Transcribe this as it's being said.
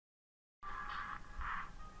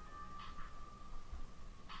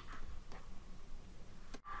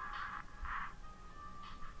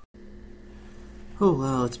Oh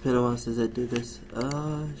wow, it's been a while since I did this.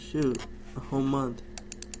 Shoot, a whole month.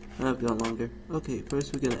 I've gone longer. Okay,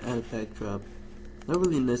 first we're gonna add a backdrop. Not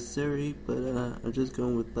really necessary, but I'm just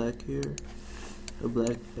going with black here. A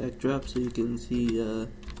black backdrop so you can see the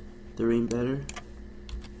rain better.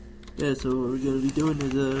 Yeah, so what we're gonna be doing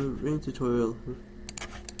is a rain tutorial.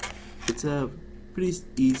 It's pretty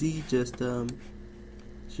easy. Just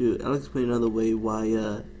shoot, I'll explain another way why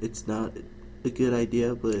it's not a good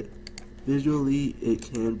idea, but visually it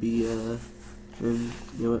can be and you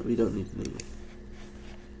know what, we don't need to name it.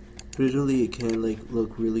 Visually it can like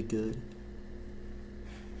look really good.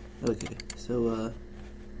 Okay, so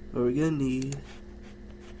what we're gonna need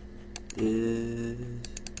is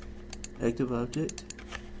active object.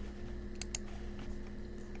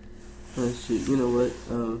 Shoot, you know what?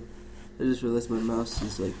 I just realized my mouse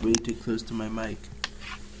is like way too close to my mic.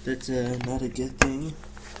 That's not a good thing.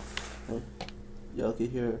 Y'all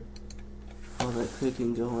can hear all that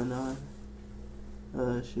clicking going on.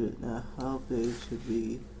 Shoot, now how big should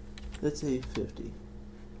be? Let's say 50.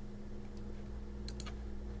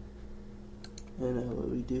 And what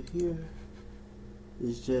we do here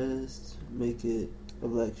is just make it a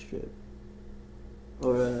black strip.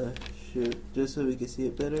 Or shoot, just so we can see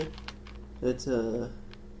it better, let's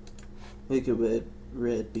make it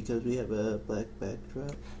red because we have a black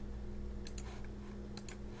backdrop.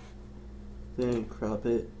 Then crop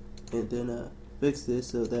it, and then fix this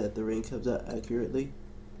so that the rain comes out accurately.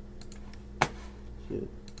 Shoot.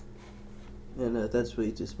 And that's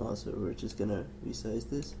way too small, so we're just gonna resize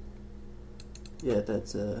this. Yeah,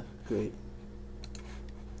 that's great.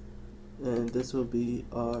 And this will be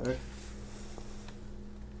our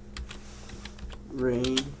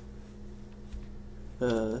rain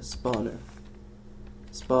spawner.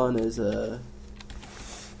 Spawn is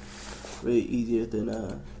way easier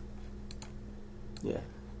than yeah,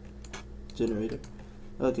 generator.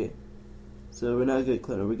 Okay, so we're not gonna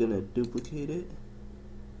clutter, we're gonna duplicate it,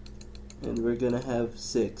 and we're gonna have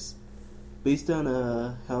 6 based on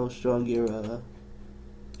how strong your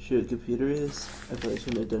computer is. I probably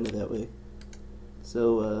shouldn't have done it that way.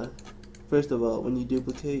 So first of all, when you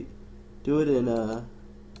duplicate, do it in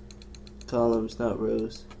columns, not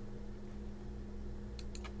rows.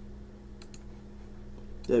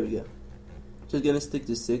 There we go. Just gonna stick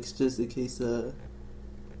to 6 just in case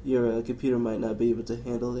your computer might not be able to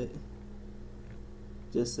handle it.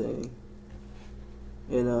 Just saying.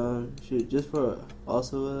 And shoot, just for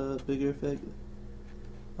also a bigger effect,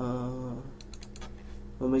 I'll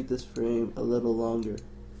make this frame a little longer.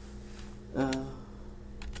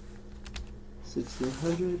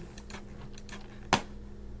 1600.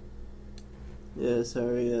 Yeah,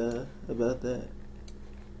 sorry about that.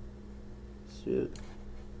 Shoot.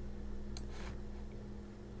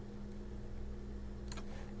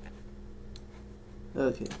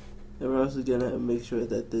 Okay, and we're also gonna make sure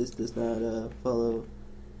that this does not follow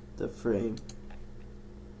the frame.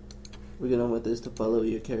 We're gonna want this to follow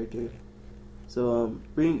your character. So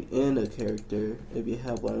bring in a character if you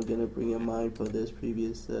have one. I'm gonna bring in mine for this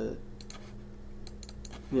previous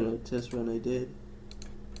test run I did.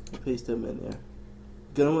 I'll paste them in there.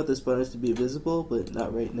 Gonna want the spawners to be visible, but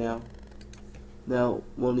not right now. Now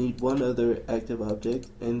we'll need one other active object,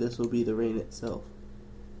 and this will be the rain itself.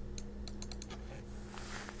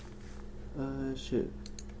 Shoot.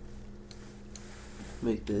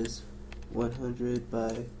 Make this 100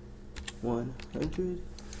 by 100.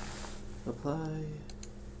 Apply.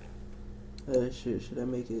 Shoot, should I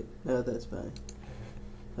make it? No, that's fine.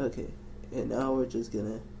 Okay, and now we're just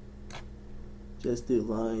gonna do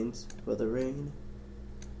lines for the rain.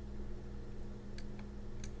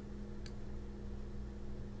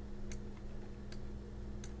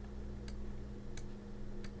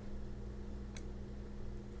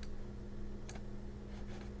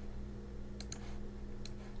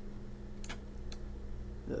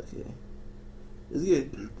 Okay, it's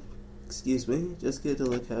good. Excuse me, just get to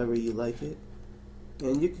look however you like it,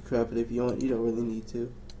 and you can crop it if you want. You don't really need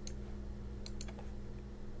to,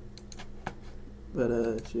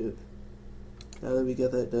 but shoot. Now that we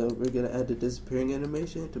got that done, we're gonna add the disappearing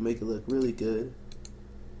animation to make it look really good.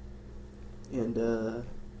 And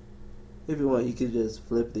if you want, you can just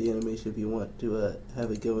flip the animation if you want to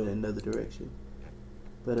have it go in another direction.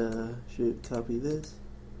 But shoot, copy this.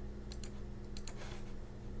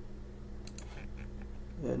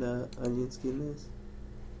 And onion skin this.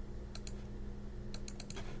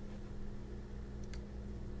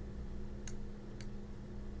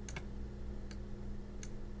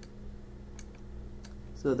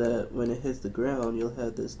 So that when it hits the ground, you'll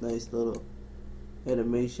have this nice little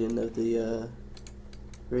animation of the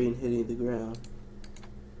rain hitting the ground.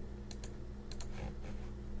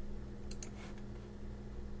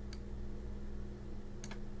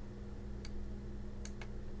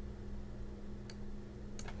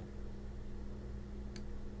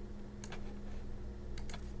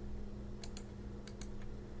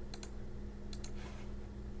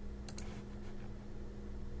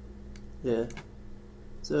 Yeah.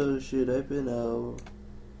 So shoot, I've been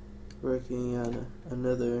working on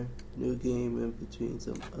another new game in between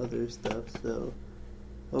some other stuff. So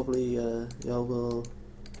hopefully y'all will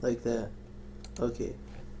like that. Okay.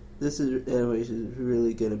 This animation is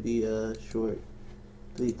really gonna be short.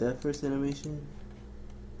 Delete that first animation.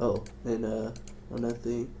 Oh, and another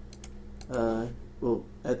thing. Well,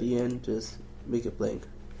 at the end, just make it blank.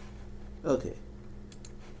 Okay.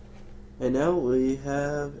 And now we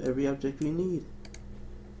have every object we need.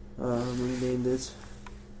 We name this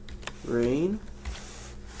rain.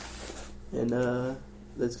 And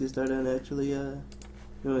let's get started on actually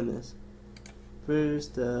doing this.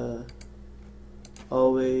 First,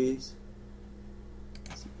 always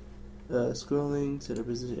scrolling to the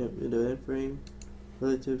position in the end frame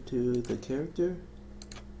relative to the character.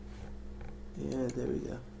 And there we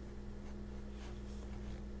go.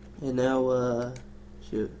 And now,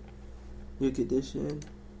 shoot. New condition.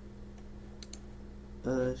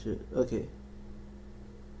 Shoot. Okay.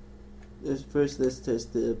 First, let's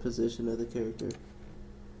test the position of the character.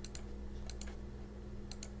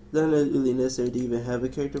 Not really necessary to even have a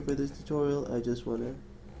character for this tutorial. I just wanna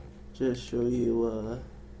show you,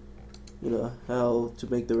 you know, how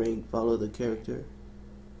to make the ring follow the character.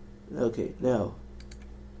 Okay, now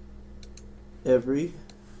every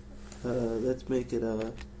let's make it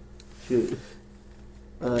shoot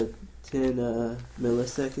 10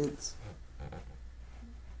 milliseconds.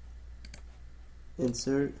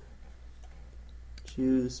 Insert,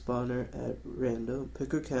 choose spawner at random,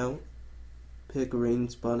 pick or count, pick ring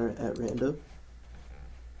spawner at random,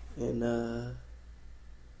 and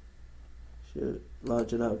shoot,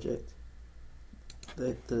 launch an object.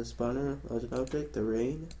 Like the spawner, launch an object, the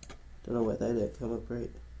rain. Don't know why that didn't come up right.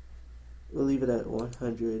 We'll leave it at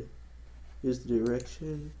 100. Here's the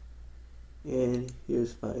direction, and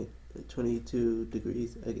here's fine. 22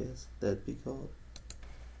 degrees, I guess that'd be called.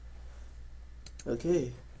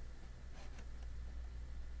 Okay.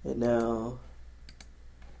 And now,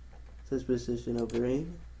 this position of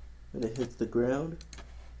rain, when it hits the ground,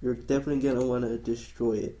 you're definitely gonna want to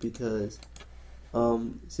destroy it because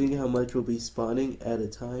seeing how much will be spawning at a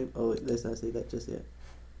time. Oh wait, let's not say that just yet.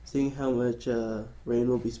 Seeing how much rain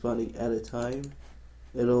will be spawning at a time,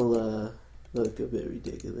 it'll look a bit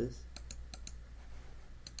ridiculous.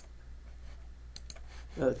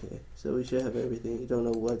 Okay, so we should have everything. You don't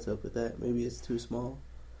know what's up with that. Maybe it's too small.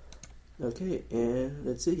 Okay, and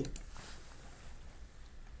let's see.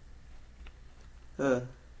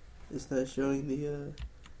 It's not showing the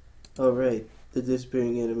oh right, the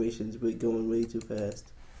disappearing animation's going way too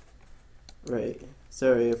fast. Right.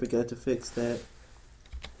 Sorry, I forgot to fix that.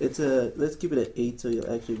 It's let's keep it at 8 so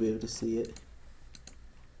you'll actually be able to see it.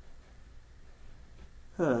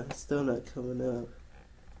 It's still not coming up.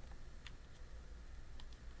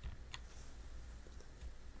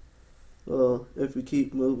 Well, if we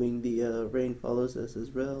keep moving, the rain follows us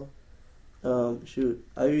as well. Shoot,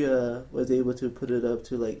 I was able to put it up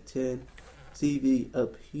to like 10. See the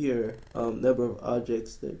up here number of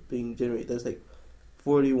objects that are being generated. That's like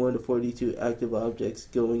 41 to 42 active objects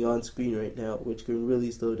going on screen right now, which can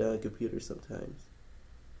really slow down a computer sometimes.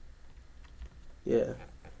 Yeah,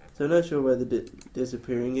 so I'm not sure why the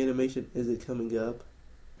disappearing animation isn't coming up,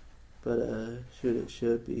 but it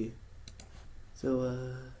should be.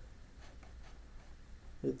 So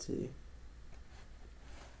let's see.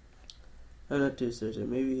 I'm not too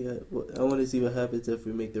certain. Maybe I want to see what happens if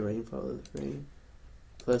we make the rain follow the frame.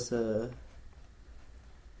 Plus,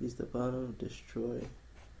 use the bottom, destroy.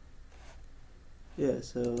 Yeah,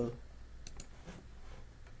 so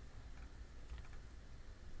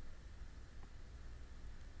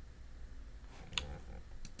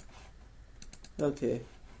okay,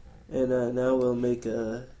 and now we'll make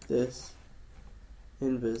this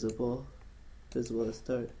invisible, visible at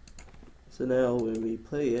start. So now when we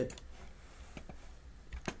play it,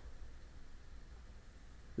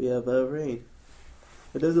 we have rain.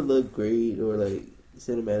 It doesn't look great or like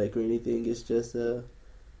cinematic or anything. It's just a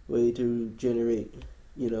way to generate,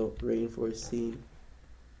 you know, rain for a scene.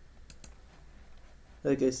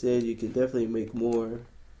 Like I said, you can definitely make more.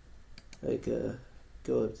 Like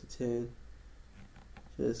go up to 10.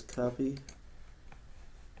 Just copy,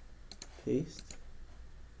 paste.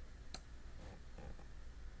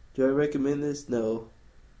 Do I recommend this? No,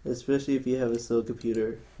 especially if you have a slow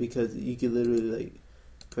computer, because you can literally like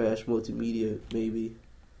crash multimedia maybe.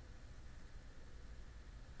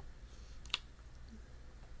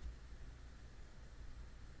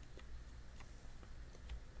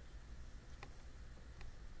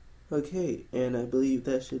 Okay, and I believe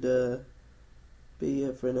that should be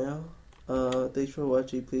it for now. Thanks for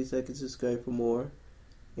watching. Please like and subscribe for more.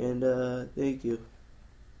 And thank you.